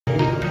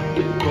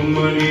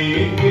तुम्हारी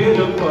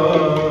कृपा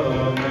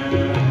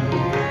में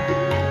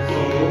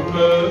सुख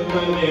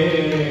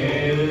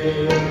कनेरे।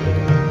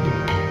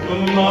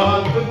 तुम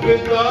मात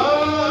पिता,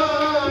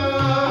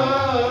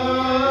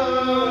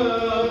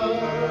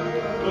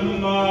 तुम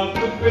मात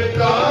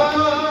पिता,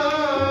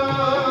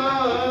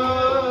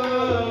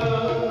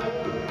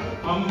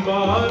 हम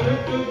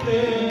बारिक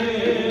ते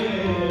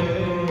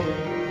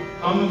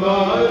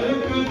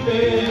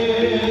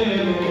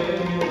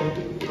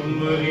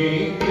तुम्हारी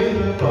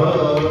कृपा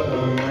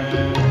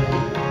में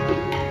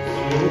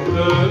सुख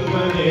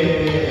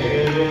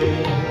कनेरे।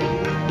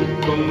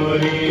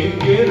 तुम्हारी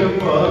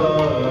कृपा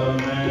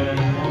में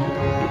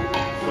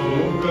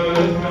सुख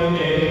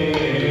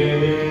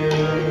कनेरे।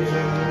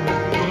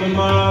 तुम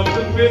मात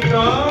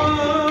पिता,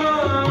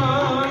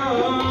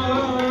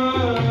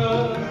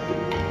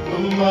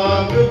 तुम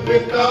मात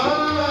पिता,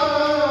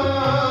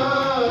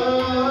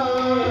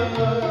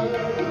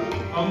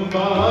 हम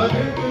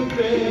बारिक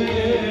ते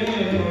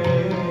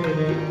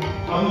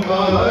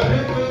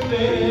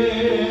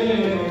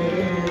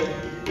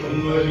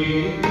तुम्हारी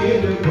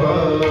कृपा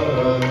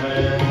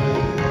में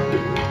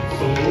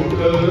सुख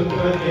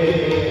कनेरे।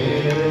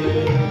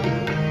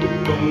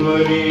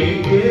 तुम्हारी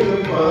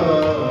कृपा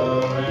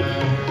में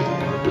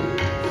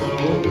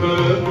सुख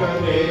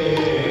कनेरे।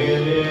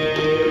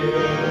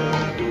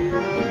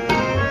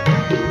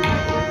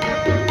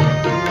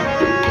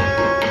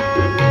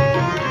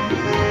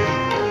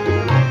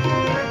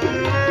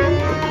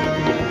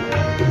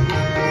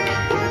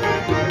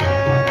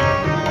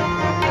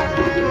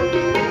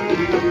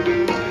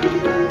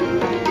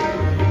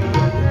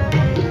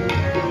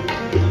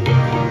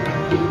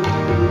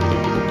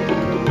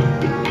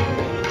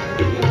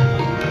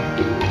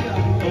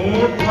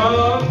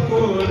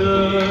 ठाकुर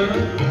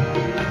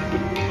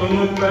तुम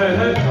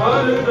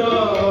पहचार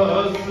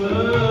दास,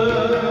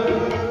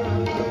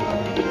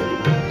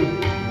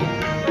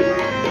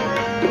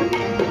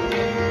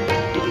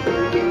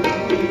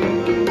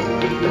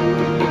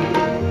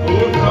 ओ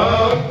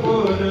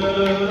ठाकुर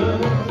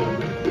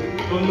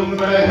तुम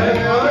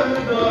पहचार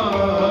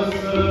दास।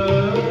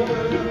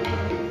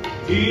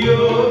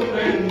 जियो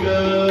पिंड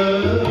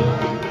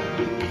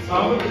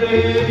सब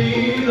तेरी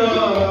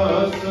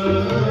दास।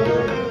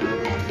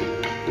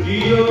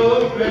 जियो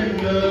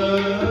पिंड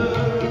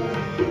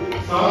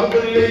सब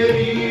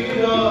तेरी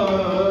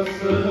दास।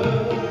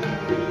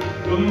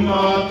 तुम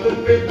मात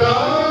पिता,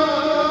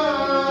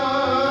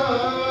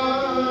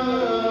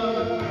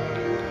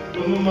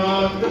 तुम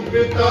मात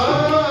पिता,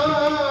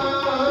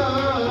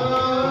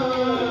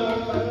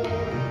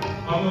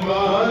 हम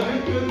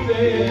बारिक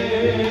ते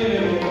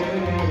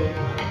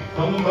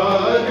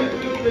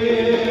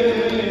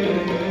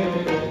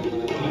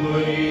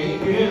तुम्हारी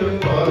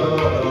कृपा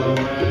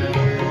में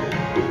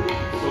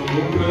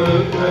सुख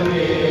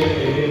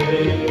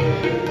कनेरे।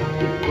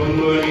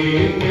 तुम्हारी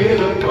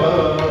कृपा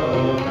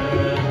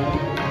में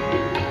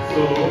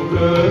सुख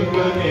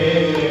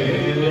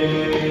कनेरे।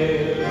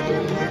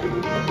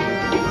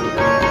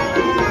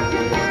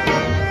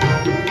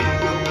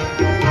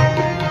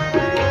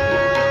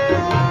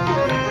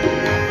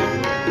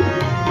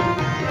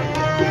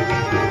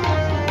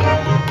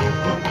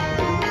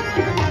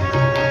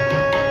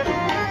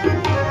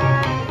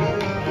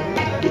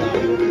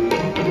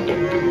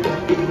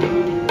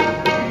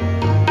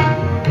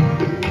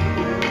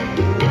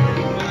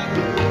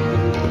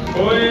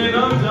 कोई न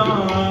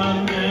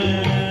जाने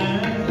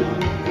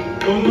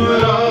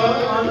तुम्हारा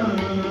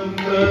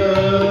अंत,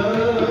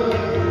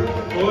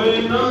 कोई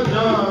न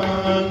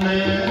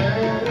जाने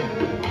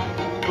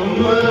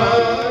तुम्हारा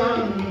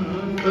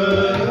अंत।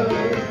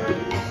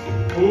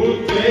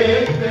 ऊंचे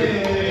ते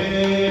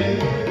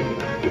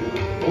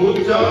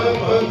ऊंचा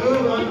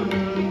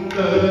भगवंत,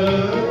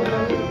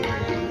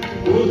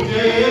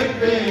 ऊंचे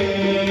ते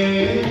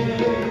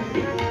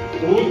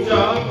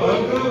ऊंचा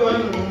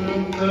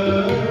भगवंत।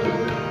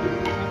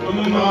 तुम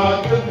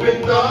मात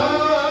पिता,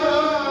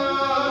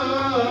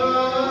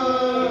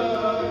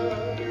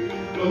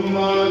 तुम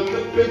मात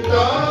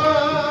पिता,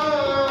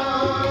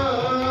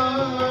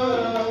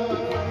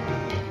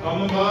 हम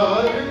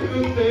बारिक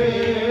ते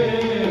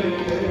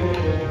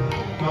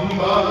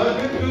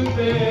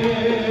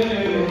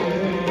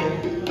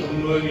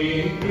तुम्हारी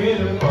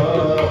कृपा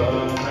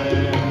में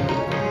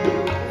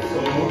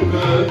सुख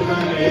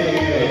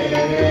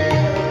कनेरे।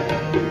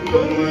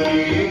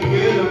 तुम्हारी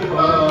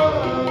कृपा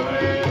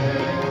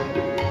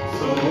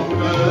सुख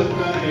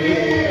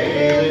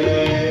कनेरे।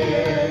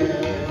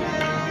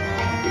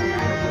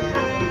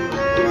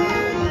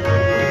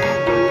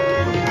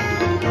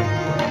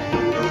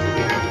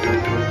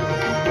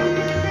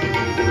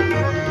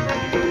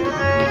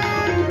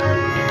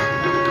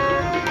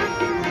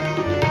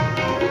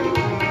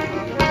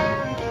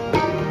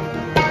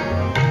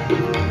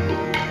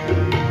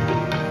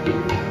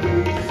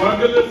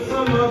 सगल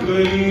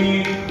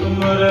समगरी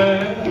तुम्हारे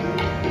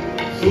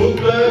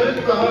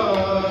सुतरताई।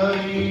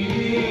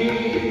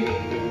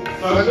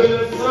 सगल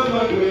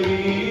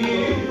समगरी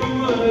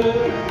तुम्हारे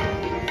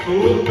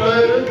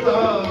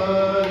सुतरताई।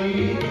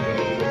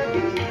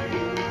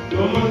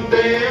 तुम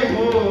ते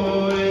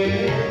होए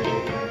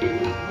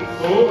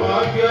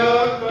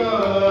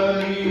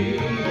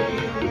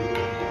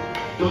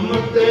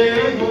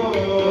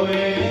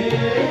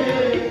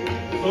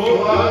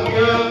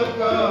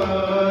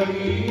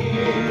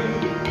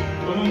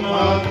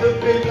मात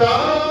पिता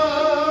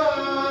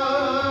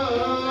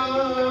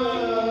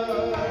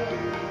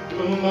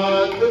तुम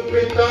मात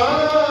पिता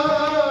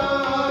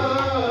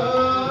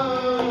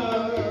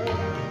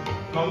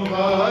हम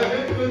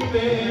बारिक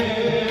ते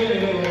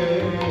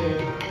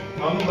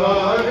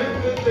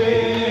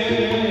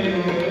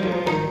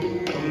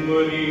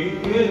तुम्हारी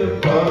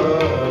कृपा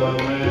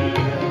में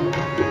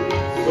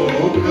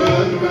सुख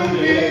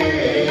करे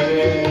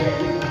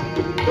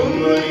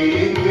तुम्हारी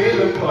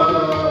कृपा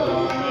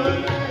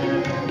में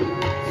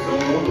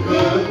सुख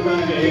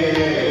करे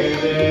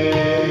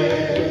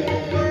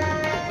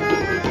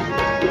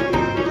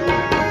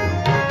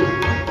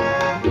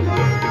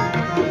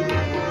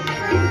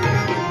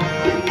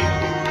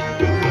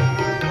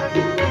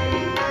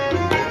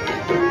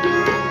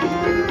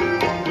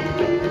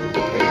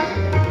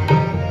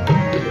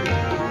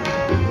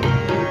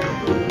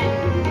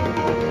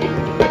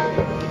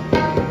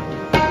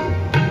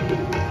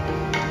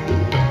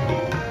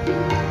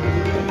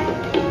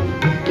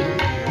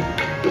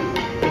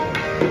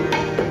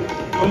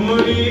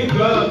तुम्हारी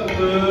गत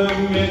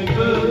मित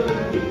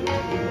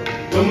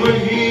तुम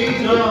ही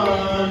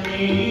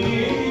जानी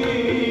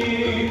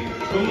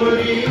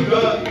तुम्हारी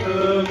गत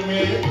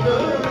मित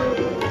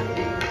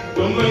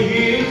तुम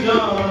ही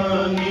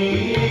जानी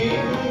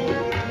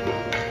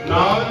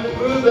नानक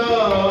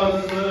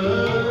दास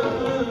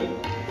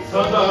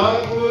सदा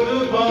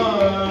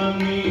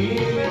कुर्बानी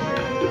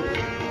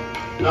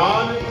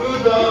नानक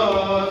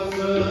दास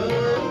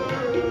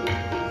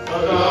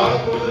सदा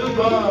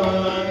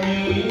कुर्बानी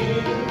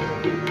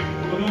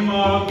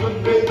मात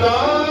पिता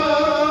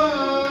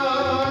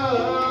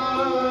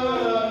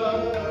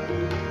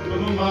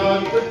तुम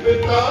मात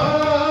पिता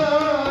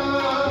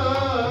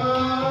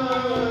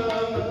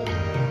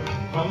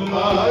हम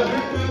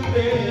बारिक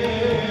ते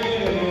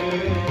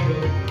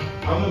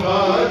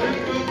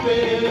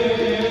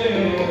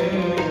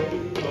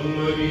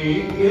तुम्हारी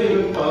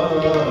कृपा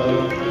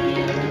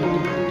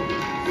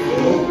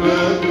सुख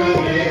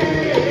करे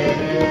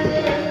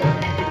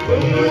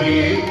तुम्हारी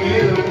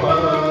कृपा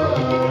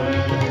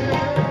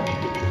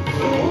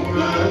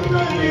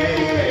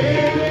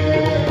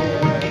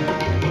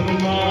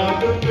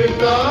मात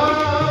पिता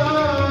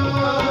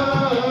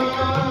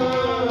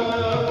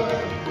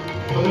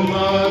तुम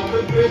मात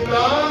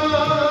पिता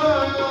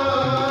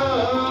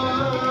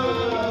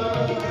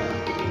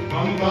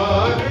हम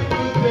बारिक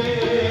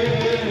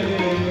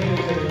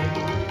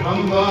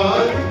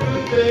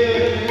ते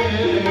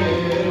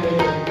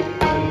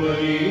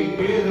तुम्हारी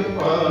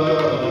कृपा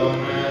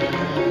में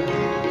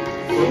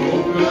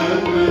सुख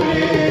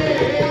करे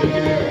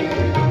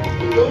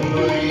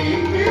तुम्हारी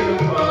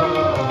कृपा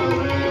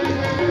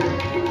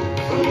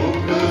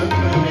सुख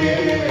करे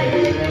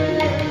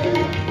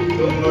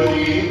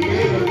तुम्हारी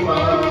कृपा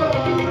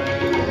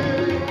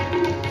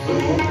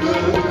सुख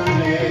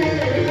करे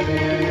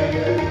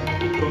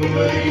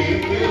तुम्हारी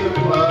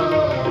कृपा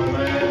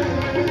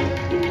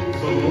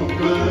सुख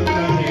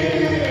करे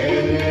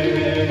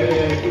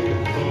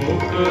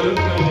सुख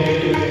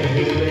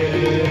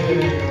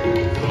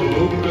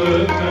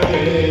करे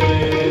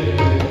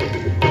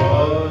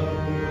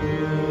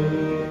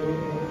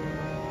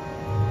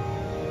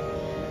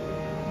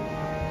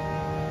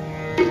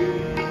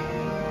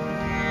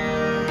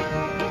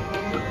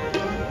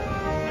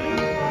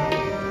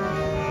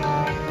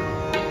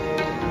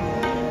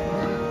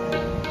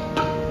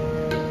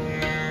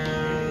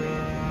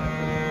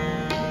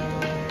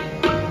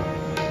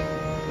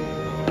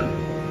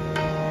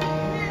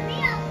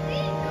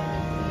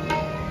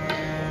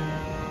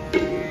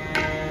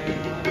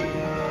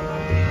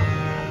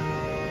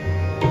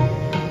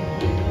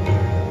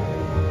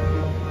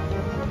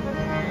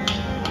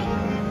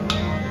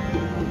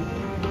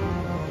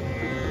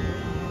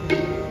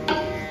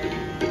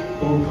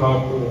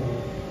ठाकुर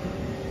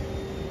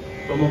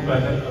तुम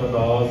पहल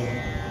अरदास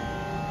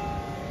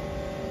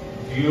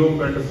जियो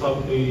पिंड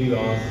सब तेरी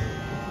रास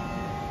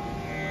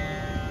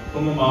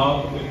तुम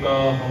मात पिता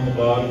हम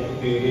बारिक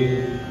तेरे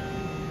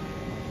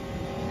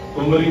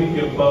तुम्हारी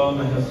कृपा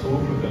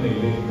महसूस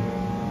कनेरे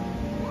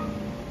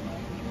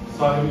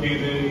साहिब जी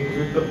के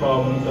पवित्र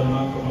पावन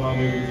चरना कमलों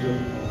के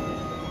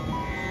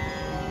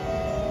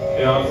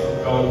प्यार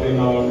सत्कार के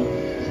नाल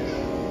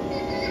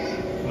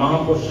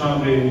महापुरुषों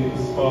के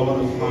इस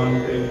पावन स्थान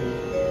से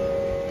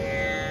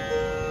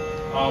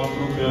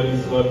आपको प्यारी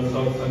स्वर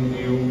सब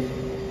संगियो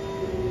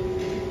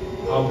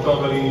आपका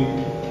बड़ी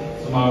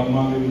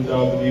समागमां के विच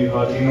आप जी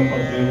हाजिर न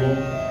भरते हो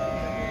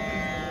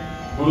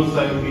गुरु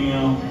साहिब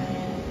दियां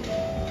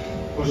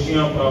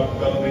खुशियां प्राप्त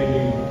करने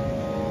लिए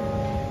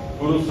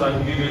गुरु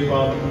साहिब जी के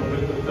पावन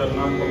पवित्र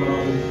चरना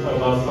कमलों में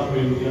अरदासां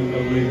बेनतियां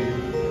करने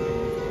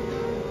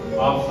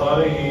आप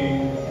सारे ही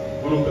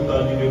गुरु पिता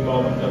जी के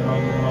पावन चरना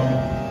कमलों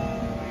में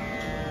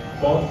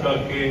पहुंच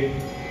करके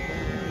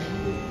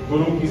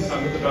गुरु की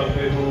संगत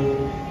करते हो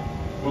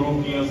गुरु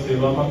की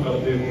सेवावां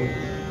करते हो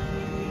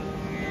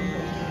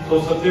तो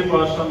सच्चे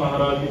पातशाह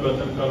महाराज जी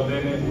वचन करते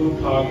हैं गुरु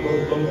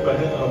ठाकुर तुम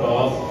कहे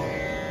अरदास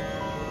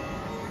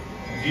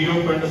जियो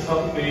पिंड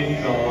सब तेरी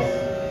रास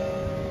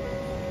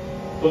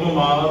तुम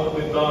मात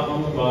पिता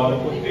हम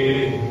बारक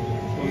तेरे,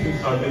 तुसीं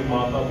साडे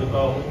माता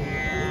पिता हो,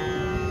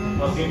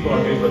 असीं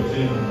तुहाडे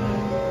बच्चे हां।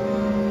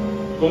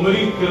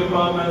 तुमरी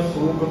किरपा मैं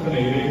सूख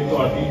खनेरे,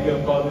 तुहाडी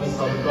किरपा दे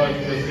सदका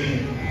ही असीं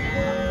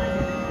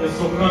इस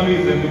सुखां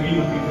दी जिंदगी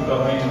बतीत कर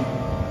रहे हां।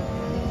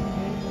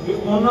 कि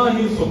उन्हां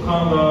ही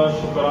सुखां दा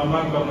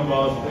शुकराना करन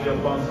वास्ते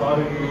आपां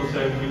सारे गुरु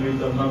साहिब जी दे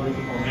चरनां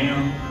विच आउंदे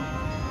हां।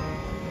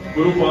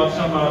 गुरु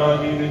पातशाह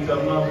महाराज जी के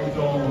चरणों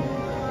विचों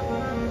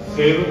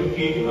सेवक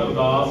की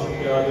अरदास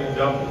प्यारे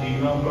जप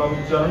जीना प्रभु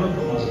चरण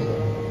कमाऊंगा,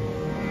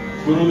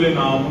 गुरु के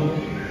नाम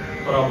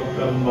प्राप्त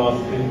करने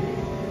वास्ते,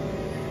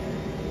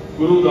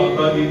 गुरु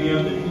दाता जी दी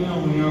दित्तियां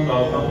हुई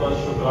दातां का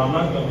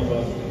शुकराना करने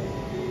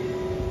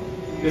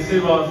वास्ते, इसे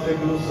वास्ते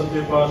गुरु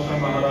सच्चे पातशाह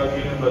महाराज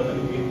जी ने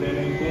वचन कीते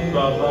ने, तू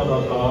दाता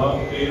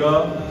दातार तेरा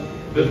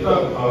दिता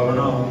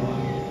खावना,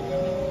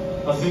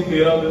 असीं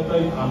तेरा दिता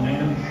ही खाने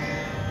हैं।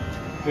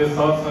 ते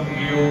साथ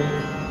संगियो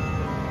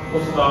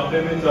उस दाते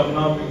के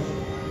चरणों में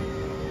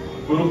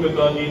गुरु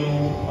पिता जी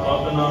नूं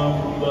आराधना,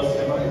 गुरु का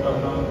सेवन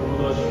करना, गुरु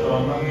का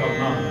शुकराना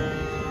करना,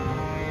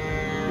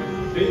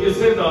 ते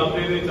इसे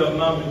दाते के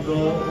चरणों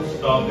विचों उस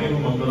दाते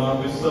नूं मंगना,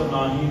 विसर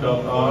ना ही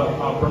दातार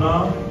अपना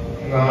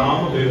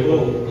नाम देवो,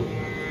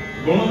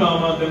 गुण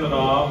गावा दिन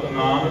रात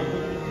नानक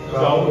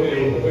जाओ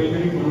एहो। ये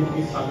जिहड़ी गुरु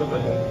की संगत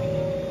है,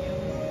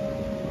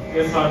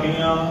 ये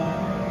साडियां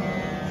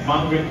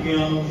मन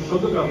वृत्तियां नूं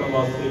शुद्ध करने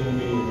वास्ते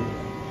हुंदी है।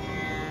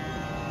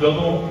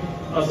 जदों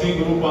असीं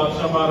गुरु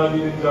पातशाह महाराज जी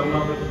के चरणों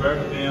में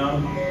बैठते हैं,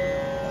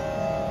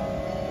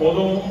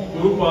 उदों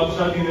गुरु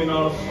पातशाह जी के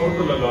नाल सुरत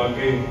लगा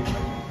के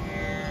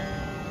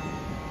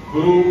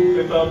गुरु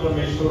पिता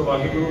परमेश्वर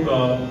वाहिगुरु का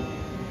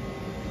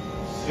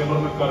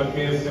सिमरन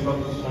करके,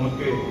 सिमरन सुन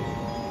के,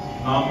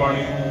 नाम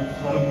बाणी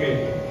सुन के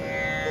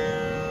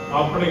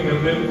अपने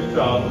हिरदे में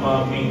झात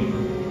मारनी,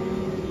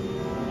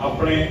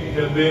 अपने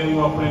हिरदे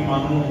नूं, अपने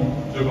मन नूं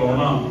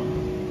जगाउणा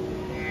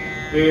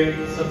ते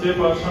सच्चे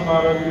पातशाह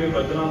महाराज जी के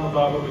वचनां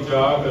मुताबक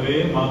जाग रे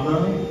मन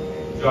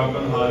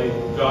जागन हारे,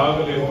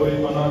 जाग ले हो रे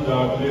मना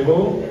जाग ले हो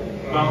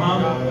कहां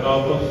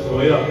रात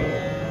सोया।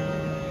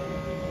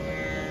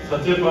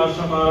 सच्चे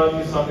पातशाह महाराज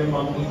जी साडे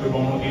मन नूं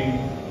जगाउण दी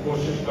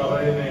कोशिश कर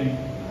रहे हैं।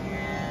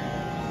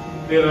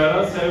 ते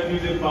रहरा साहिब जी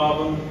के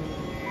पावन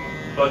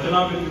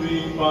वचनां विच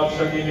भी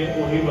पातशाह जी ने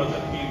उही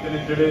वचन कीते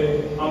ने जिहड़े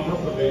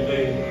अमृत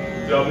वेले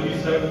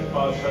जपजी साहिब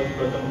पातशाह जी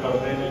वचन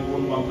करते हैं।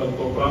 मूल मंत्र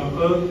तो उपरंत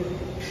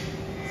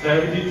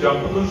साहिब जी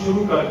जप तो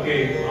शुरू करके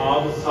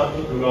आद सच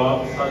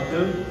जुगात सच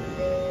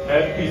है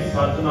भी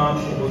सच नाम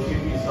होसी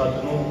भी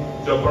सच नूं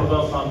जपण दा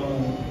सानूं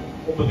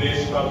उपदेश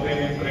करते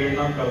हैं,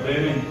 प्रेरणा करते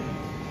हैं।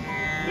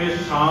 ते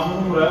शाम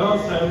नूं रहरा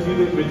साहिब जी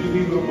दे विच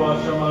भी गुरु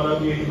पातशाह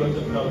महाराज जी यही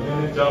वचन करते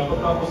हैं, जप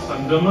तप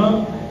संजम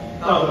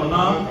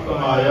धरना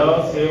कमाया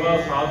सेवा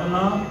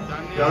साधना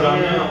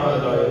जानिया हर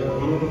जाए।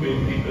 गुरु नूं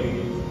बेनती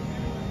करिए,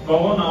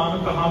 कहो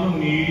नानक हम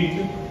नीच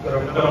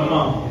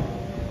कर्मा।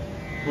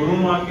 गुरु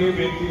नूं आके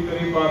बेनती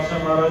करी पातशाह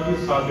महाराज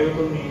जी साडे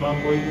तो नीवा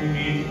कोई नहीं,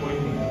 नीच कोई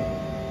नहीं।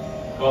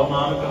 कहो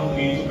नानक हम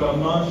नीच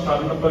कर्मा,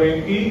 शरण परे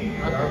की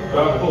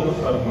रखो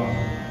शर्मा।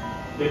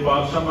 ते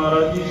पातशाह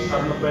महाराज जी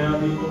शरण पियां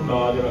दी तू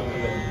लाज रख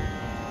ले,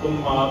 तुम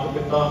मात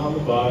पिता हम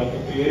बारक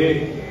तेरे,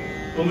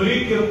 तुमरी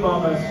किरपा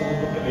मैं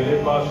सूख खनेरे।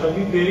 पातशाह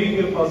जी तेरी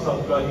किरपा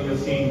सदका ही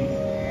असीं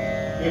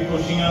ये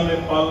खुशियां दे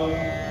पल,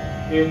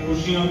 ये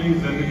खुशियां दी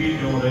जिंदगी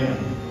जिउ रहे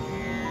हैं।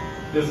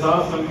 ते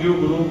साथ संगियो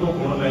गुरु तो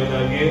गुण ले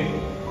जाइए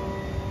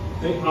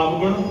ते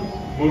अवगुण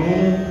गुरु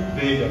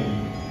दे जाइए,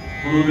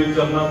 गुरु के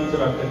चरणों में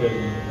रख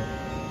जाइए।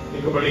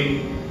 एक बड़ी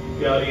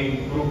प्यारी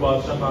गुरु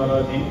पातशाह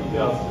महाराज जी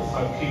इतिहास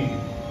साखी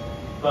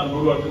धन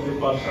गुरु अर्जन देव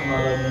पातशाह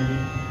महाराज जी,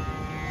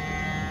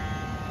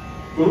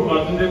 गुरु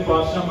अर्जन देव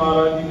पातशाह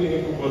महाराज जी के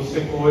एक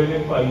गुरसिख होए ने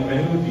भाई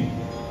मेहरू जी।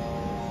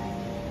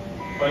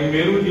 भाई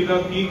मेहरू जी का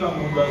की काम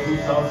होंदा सी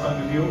साध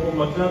संगत जी, वो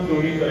मੱਝਾਂ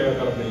चोरी करया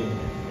करदे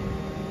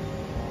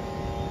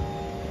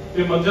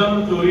ते मੱਝਾਂ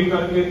ਨੂੰ चोरी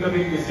करके कदे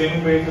किसे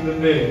नूं बेच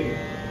दिंदे,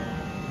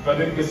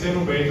 कदे किसे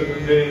नूं बेच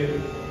दिंदे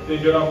ते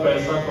जिहड़ा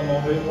पैसा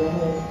कमाउंदे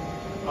ਉਹਨੂੰ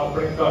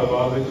अपने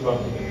घर-बार विच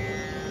वरतदे।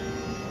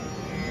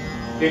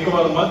 एक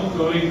बार मੱਝ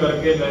चोरी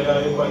करके ले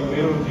आए भाई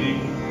मेहरू जी,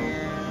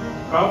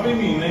 काफी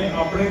महीने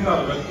अपने घर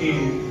रखी,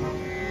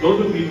 दुध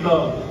पीता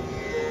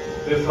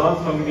ते साध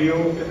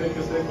संगियो किते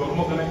किसे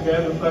गुरमुख ने कह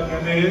दिता,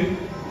 कहंदे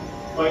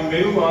भाई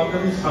मेरू बात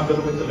नूं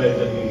संगत विच ले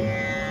चलिए,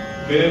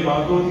 मेरे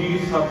माधो जी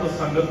सत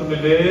संगत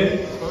मिले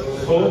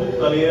सो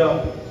तरिया,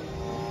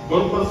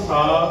 गुर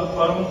प्रसाद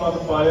परम पद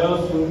पाया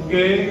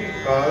सूके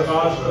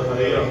काश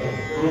हरिया।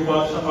 गुरु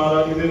पातशाह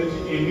महाराज जी दे विच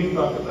इन्नी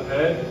ताकत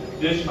है,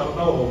 जे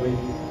श्रद्धा होवे,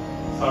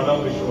 साडा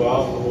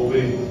विश्वास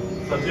होवे,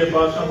 सच्चे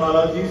पातशाह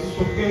महाराज जी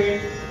सुके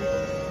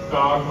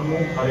काठ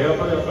नूं हरिया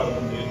भरिया कर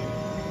दिंदे।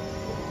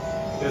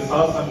 ते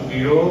साध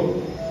संगियो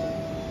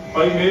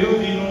भाई मेरू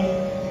जी नूं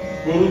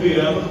गुरु की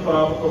रहमत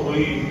प्राप्त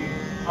हुई,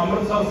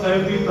 अमृतसर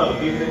साहिब की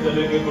धरती से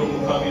चले गए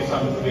गुरमुखां की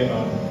संगत के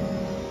नाल।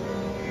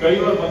 कई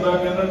बार बंदा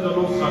कहता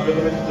चलो संगत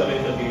में चले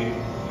चलिए,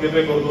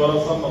 किते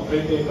गुरुद्वारा साहब मत्थे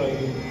टेक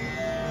आइए,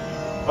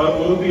 पर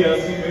गुरु की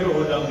ऐसी मेहर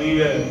हो जाती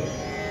है,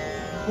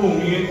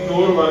 भूमि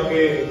चोर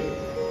वर्गे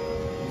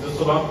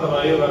जसवंत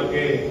राय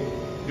वर्गे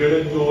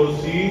जिहड़े चोर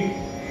सी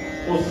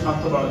वो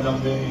संत बन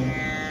जाते हैं,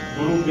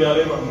 गुरु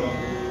प्यारे बन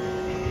जाते।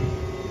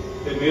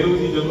 ते मेरू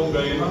जी जदों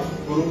गए ना,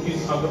 गुरु की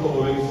संगत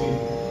हो रही सी,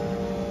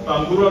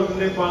 धन गुरु अर्जन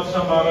देव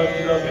पातशाह महाराज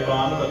जी का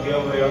दीवान लग्या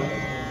होया।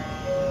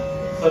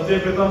 सच्चे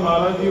पिता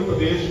महाराज जी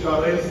उपदेश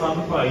कर रहे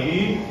सन, भाई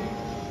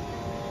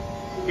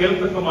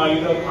किरत कमाई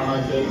का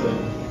खाना चाहिए,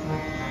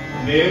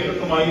 नेक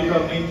कमाई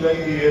करनी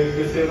चाहिए,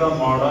 किसी का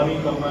माड़ा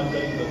नहीं करना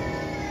चाहिए,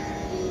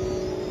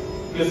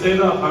 किसी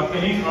का हक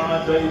नहीं खाना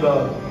चाहिए।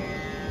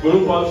 गुरु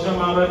पातशाह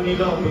महाराज जी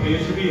का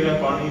उपदेश भी है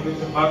बाणी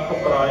विच, हक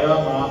पराया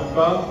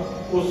नानका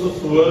उस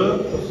सुर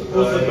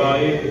उस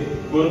गाए,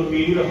 गुर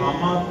पीर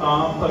हामा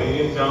तां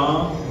भरे जां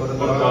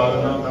बरदार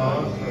ना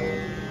खान।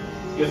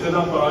 किसी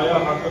का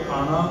पराया हक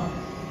खाना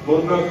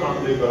मुर्गा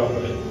खाण दे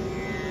बराबर है।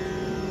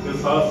 ते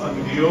साध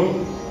संगत जीओ,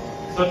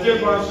 सच्चे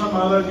पातशाह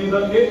महाराज जी का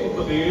यह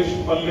उपदेश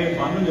पल्ले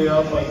बन लिया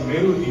भाई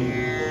मेरू जी।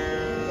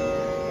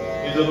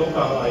 ये जदों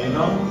घर आए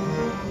ना,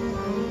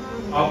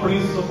 अपनी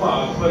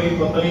सुभाग भरी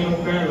पत्नी नूं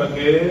कहण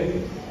लगे,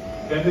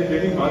 कहंदे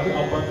जिहड़ी मझ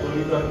आपां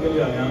चोरी करके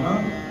लिआया ना,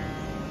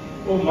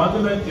 वो मझ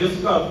मैं जिस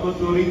घर तो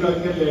चोरी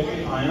करके लेके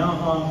आया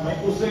हाँ, मैं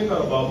उसे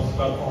घर वापस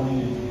कर पाउणी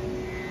है।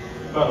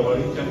 घर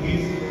वाली चंगी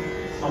सी,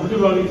 समझ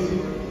वाली सी,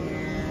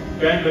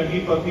 कहण लगी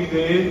पति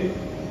दे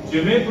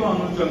जिवें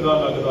तुहानूं चंगा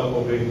लगदा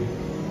होवे,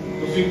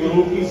 तुसीं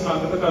गुरु की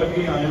संगत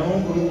करके आए हो,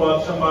 गुरु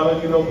पातशाह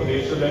महाराज जी का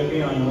उपदेश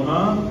लैके आए हो ना,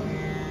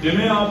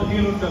 जिवें आप जी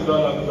नूं चंगा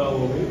लगदा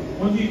होवे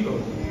उंज ही करो।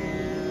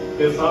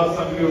 ते साध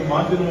संगत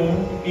मझ नूं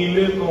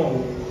कीले तो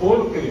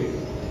खोल के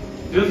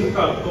जिस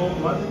घर तो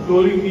मझ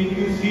चोरी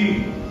कीती सी,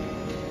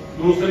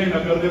 दूसरे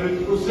नगर दे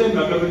विच उसे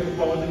नगर विच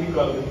पहुंचदी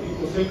कर दित्ती,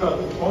 उसे घर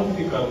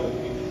पहुंचदी कर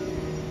दित्ती।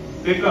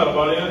 ते घर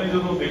वालियां ने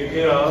जदों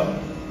देखिया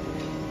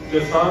ते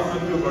साध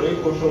संगत बड़े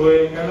खुश होए,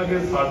 कहण लगे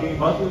साडी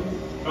मझ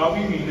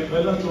काफी महीने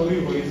पहला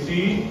चोरी हुई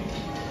सी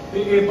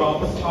ते ये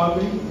वापस आ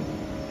गई।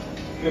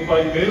 ते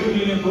भाई मेरू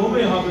जी ने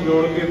दोवें हाथ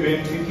जोड़ के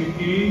बेनती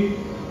की,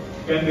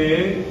 कहंदे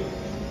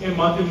ये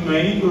मझ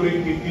मैं ही चोरी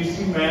की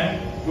सी, मैं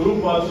गुरु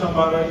पातशाह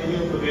महाराज जी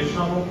के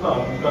उपदेशों को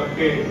धारण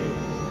करके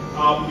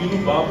आप जी को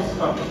वापस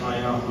कर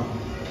आया हाँ।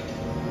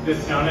 ते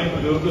सियाणे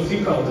बजुर्ग सी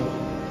घर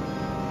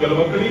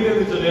गलवकड़ी दे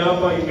विच लिया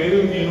भाई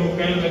मेरू जी नूं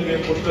कहण लगे,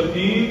 पुत्र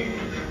जी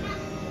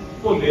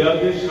भुलिया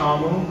जे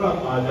शाम नूं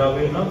घर आ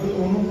जावे ना ते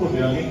ओनूं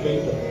भुलिया नहीं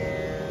कहीदा।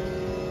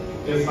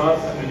 ते साध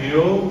संगत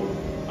जीओ,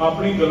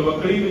 अपनी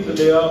गलवकड़ी विच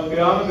लिया,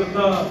 प्यार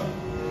दिता,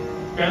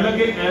 कहण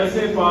लगे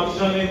ऐसे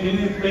पातशाह ने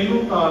जिन्हें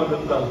तैनूं तार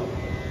दिता,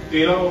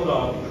 तेरा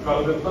उधार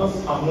कर दिता,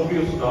 सानू भी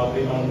उस दात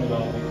दे नाल मिला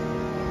दे।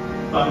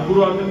 धन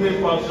गुरु अर्जन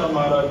देव पातशाह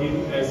महाराज जी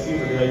की ऐसी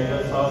वडियाई है।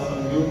 साध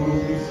संगत गुरु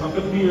की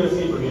संगत भी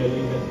ऐसी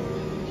वडियाई है।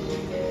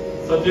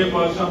 सच्चे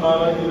पातशाह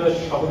महाराज जी का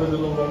शब्द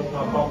जदों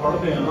आपां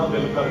पढ़दे हां ना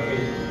दिल करके,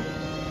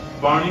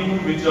 बाणी नूं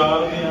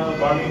विचारदे हां,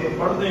 बाणी नूं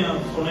पढ़दे हां,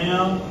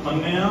 सुनिया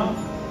मन्निया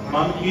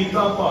मन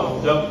कीता भाव,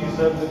 जपजी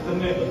साहिब दे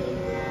तिन्ने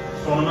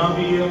सुनना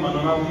भी है,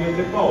 मनना भी है,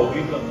 ते भाव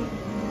भी करना।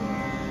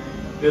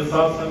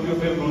 साध संगत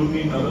फिर गुरु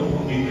की नजर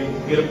होती है,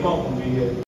 कृपा होती है।